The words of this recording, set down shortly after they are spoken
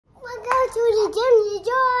I'm Gemma and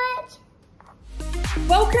George.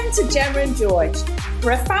 Welcome to Gemma and George.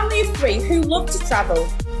 We're a family of 3 who love to travel.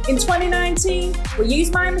 In 2019, we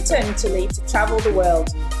used my maternity leave to travel the world,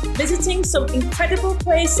 visiting some incredible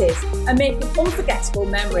places and making unforgettable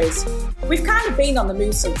memories. We've kind of been on the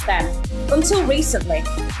move since then, until recently.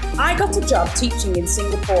 I got a job teaching in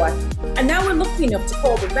Singapore, and now we're lucky enough to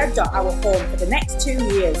call the Red Dot our home for the next 2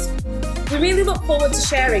 years. We really look forward to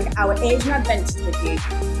sharing our Asian adventures with you.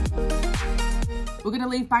 We're going to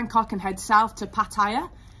leave Bangkok and head south to Pattaya.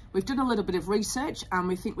 We've done a little bit of research and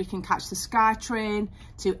we think we can catch the Sky Train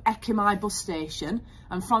to Ekimai bus station,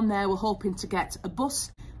 and from there we're hoping to get a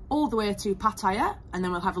bus all the way to Pattaya, and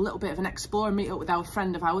then we'll have a little bit of an explore and meet up with our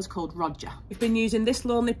friend of ours called Roger. We've been using this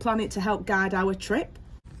Lonely Planet to help guide our trip.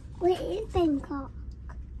 Where is Bangkok?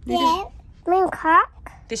 Yeah,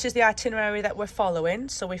 Bangkok. This is the itinerary that we're following.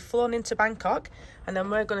 So we've flown into Bangkok and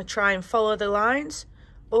then we're going to try and follow the lines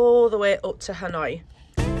all the way up to Hanoi.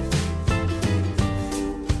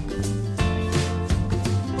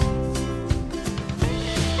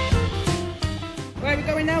 Where are we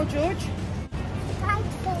going now, George?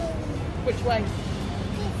 Which way?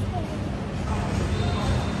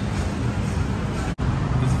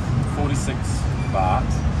 This is 46 baht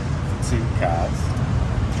for 2 cars.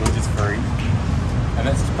 George is free. And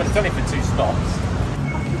but it's only for 2 stops.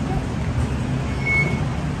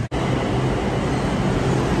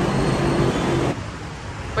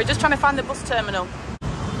 We're just trying to find the bus terminal.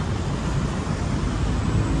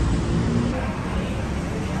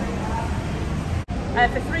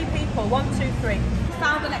 For 3 people, 1, 2, 3.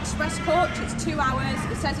 Found an express coach, it's 2 hours,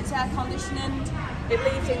 it says it's air conditioning, it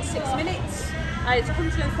leaves in 6 minutes. It's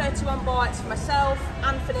 131 baht for myself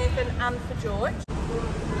and for Nathan and for George.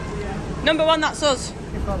 Number 1, that's us.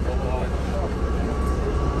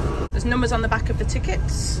 There's numbers on the back of the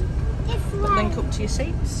tickets that link up to your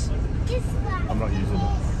seats. I'm not using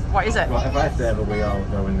it. What is it? Well, if I have to have a wee, I'll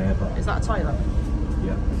go in there. But Is that a toilet?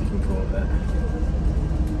 yeah, if you can call it that.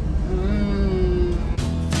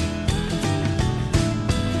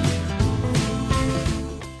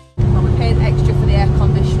 Well, we paid extra for the air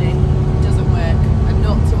conditioning. It doesn't work. And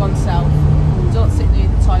note to oneself, don't sit near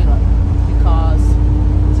the toilet because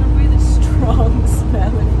it's a really strong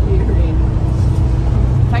smell of urine.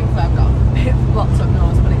 Thankfully I've got a bit of a blocked up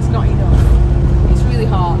nose, but it's not enough. It's really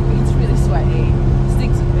hot, it's really sweaty, it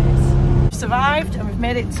stinks of piss. We've survived and we've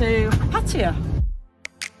made it to Pattaya.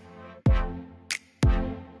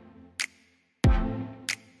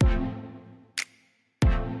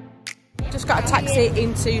 Just got a taxi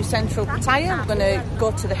into central Pattaya. We're going to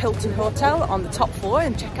go to the Hilton hotel on the top floor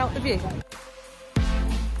and check out the view.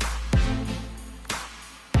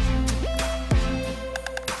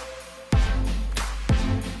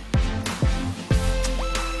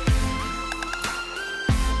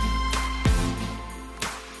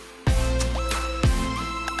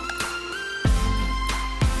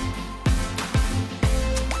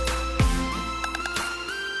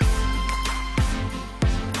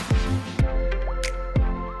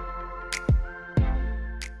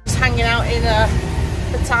 Hanging out in a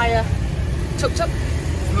Pattaya tuk-tuk.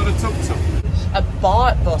 It's not a tuk-tuk. A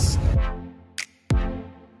BART bus.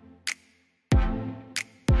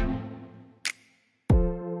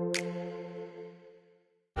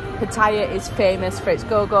 Pattaya is famous for its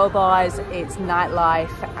go-go boys, its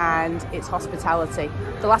nightlife and its hospitality.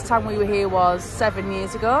 The last time we were here was 7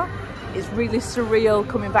 years ago. It's really surreal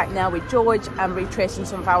coming back now with George and retracing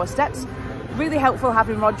some of our steps. Really helpful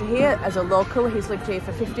having Roger here as a local. He's lived here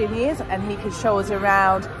for 15 years and he can show us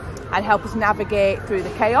around and help us navigate through the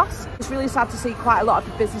chaos. It's really sad to see quite a lot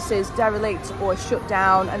of the businesses derelict or shut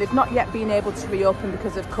down, and they've not yet been able to reopen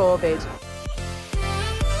because of COVID.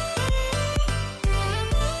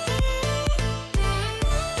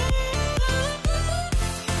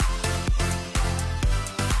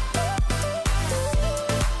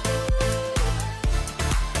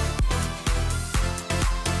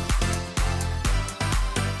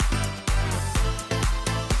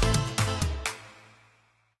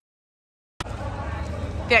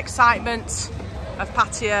 The excitement of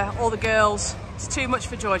Pattaya, all the girls, it's too much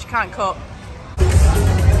for George, can't cope.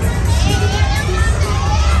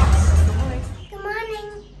 Good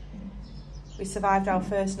morning. We survived our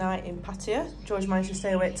first night in Pattaya. George managed to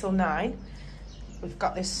stay awake till 9. We've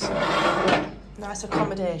got this nice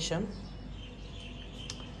accommodation.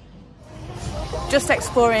 Just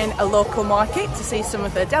exploring a local market to see some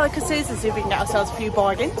of the delicacies and see if we can get ourselves a few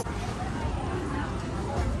bargains.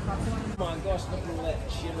 Oh my gosh, look at all that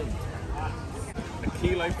chili. A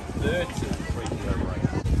kilo for 30, 3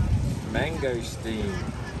 kilograms. Mango steam.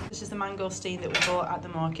 This is the mangosteen that we bought at the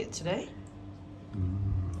market today.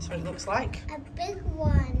 That's what it looks like. A big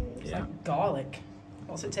one. It's like garlic.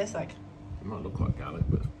 What's it taste like? It might look like garlic,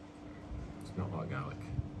 but it's not like garlic.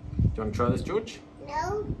 Do you want to try this, George?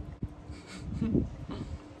 No.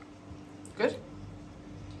 Good?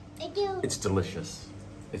 I do. It's delicious.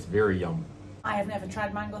 It's very yum. I have never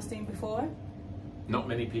tried mangosteen before. Not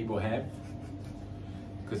many people have,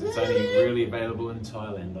 because it's only really available in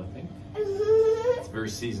Thailand, I think. It's a very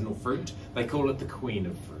seasonal fruit. They call it the queen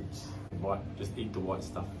of fruits. Just eat the white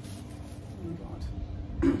stuff. Oh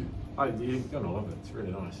God. You're gonna love it. It's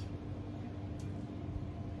really nice.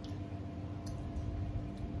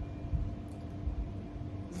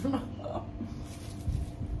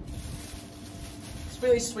 It's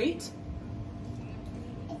really sweet.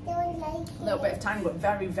 I don't like it. A little bit of tang, but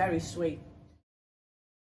very, very sweet.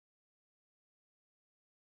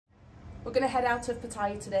 We're going to head out of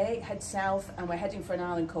Pattaya today, head south, and we're heading for an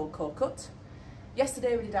island called Kokut.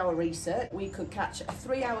 Yesterday we did our research. We could catch a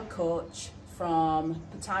 3-hour coach from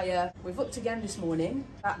Pattaya. We've looked again this morning.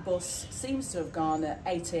 That bus seems to have gone at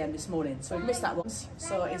 8 AM this morning, so we've missed that one.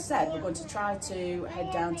 So instead we're going to try to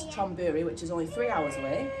head down to Chonburi, which is only 3 hours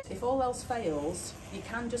away. If all else fails, you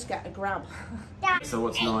can just get a grab. So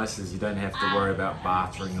what's nice is you don't have to worry about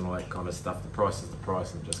bartering and all that kind of stuff. The price is the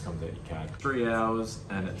price and it just comes out your card. 3 hours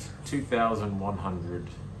and it's 2,100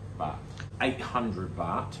 baht. 800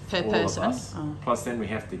 baht Per all person? of us. Oh. Plus then we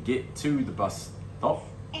have to get to the bus stop,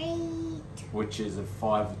 8. which is a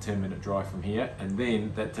 5 or 10 minute drive from here, and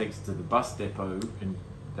then that takes us to the bus depot in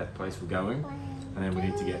that place we're going, and then we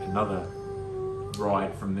need to get another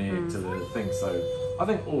ride from there to the thing. So I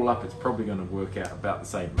think all up it's probably going to work out about the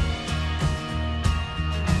same.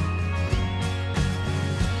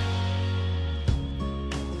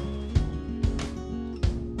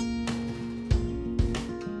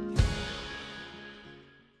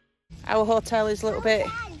 Our hotel is a little bit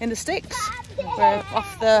in the sticks. We're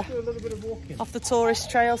off the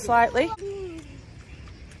tourist trail slightly.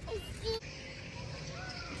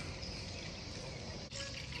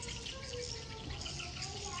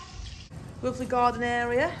 Lovely garden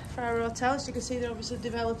area for our hotel. As you can see, they're obviously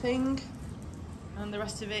developing, and the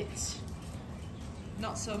rest of it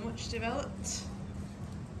not so much developed.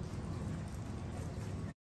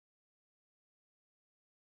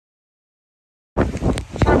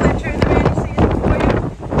 Travelling through the rainy season for you.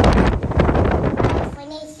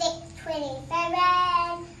 26,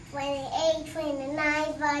 27, 28,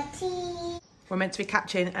 29, 30. We're meant to be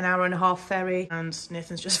catching an 1.5-hour ferry, and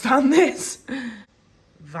Nathan's just found this.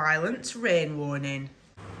 Violent rain warning.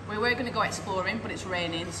 We were going to go exploring, but it's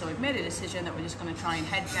raining, so we've made a decision that we're just going to try and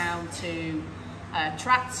head down to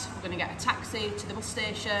Trat. We're going to get a taxi to the bus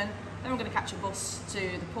station, then we're going to catch a bus to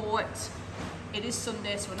the port. It is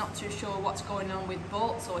Sunday, so we're not too sure what's going on with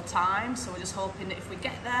boats or time, so we're just hoping that if we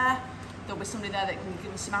get there, there'll be somebody there that can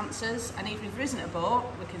give us some answers, and even if there isn't a boat,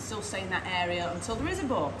 we can still stay in that area until there is a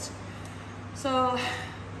boat. So,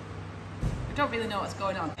 we don't really know what's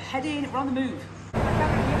going on. Heading, we're on the move.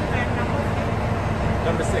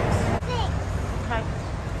 Number 6. Okay.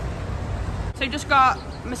 So you just got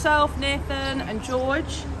myself, Nathan and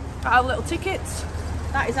George, got our little tickets.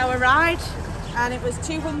 That is our ride, and it was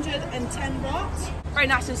 210 baht. Very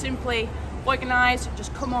nice and simply organised,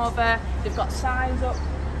 just come over. They've got signs up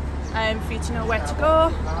for you to know where to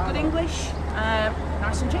go. Good English,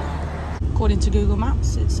 nice and cheap. According to Google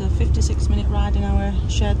Maps, it's a 56-minute ride in our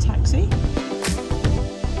shared taxi.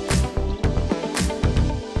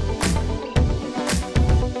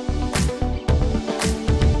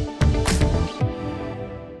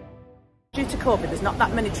 Due to COVID, there's not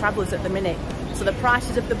that many travellers at the minute, so the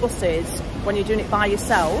prices of the buses, when you're doing it by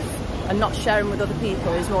yourself and not sharing with other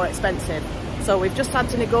people, is more expensive. So we've just had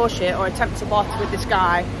to negotiate or attempt to barter with this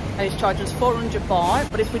guy, and he's charging us 400 baht.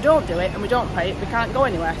 But if we don't do it and we don't pay it, we can't go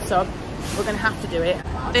anywhere. So we're going to have to do it.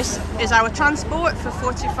 This is our transport for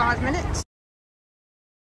 45 minutes.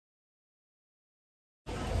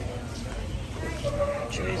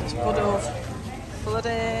 Jesus, puddles,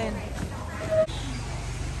 flooding.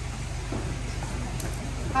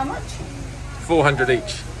 How much? 400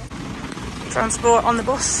 each. Transport on the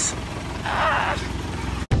bus.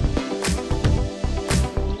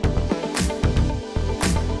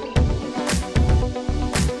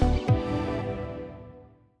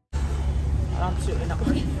 I'm absolutely not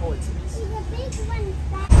looking forward to this. There's a big one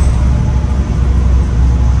there.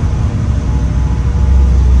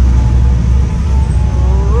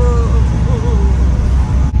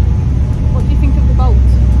 What do you think of the boat?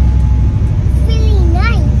 Really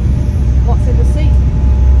nice. What's in the sea?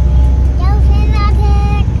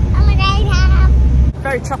 Oh my God.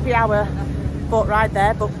 Very choppy hour boat ride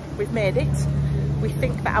there, but we've made it. We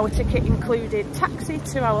think that our ticket included taxi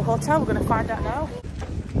to our hotel. We're going to find out now.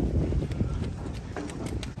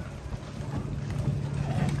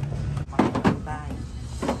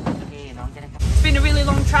 It's been a really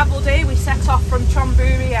long travel day. We set off from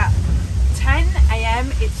Chonburi at 10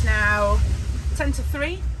 AM. It's now 10 to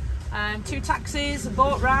 3. 2 taxis, a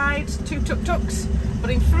boat ride, 2 tuk-tuks.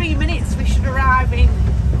 But in 3 minutes we should arrive in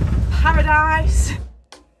paradise.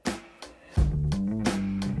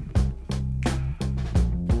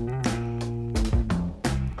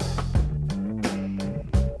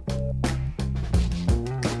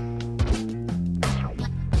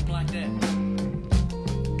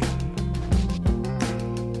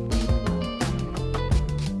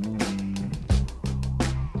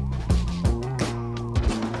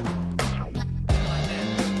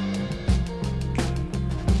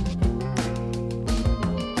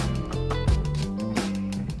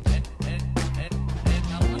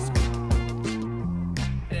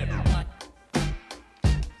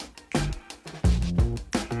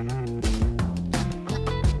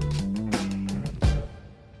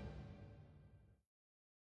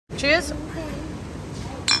 Cheers.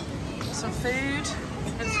 Some food.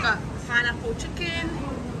 It's got pineapple chicken,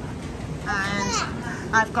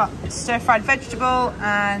 and I've got stir-fried vegetable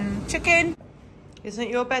and chicken. Isn't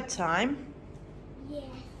it your bedtime? Yes.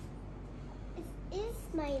 It is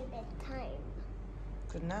my bedtime.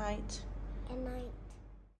 Good night. Good night.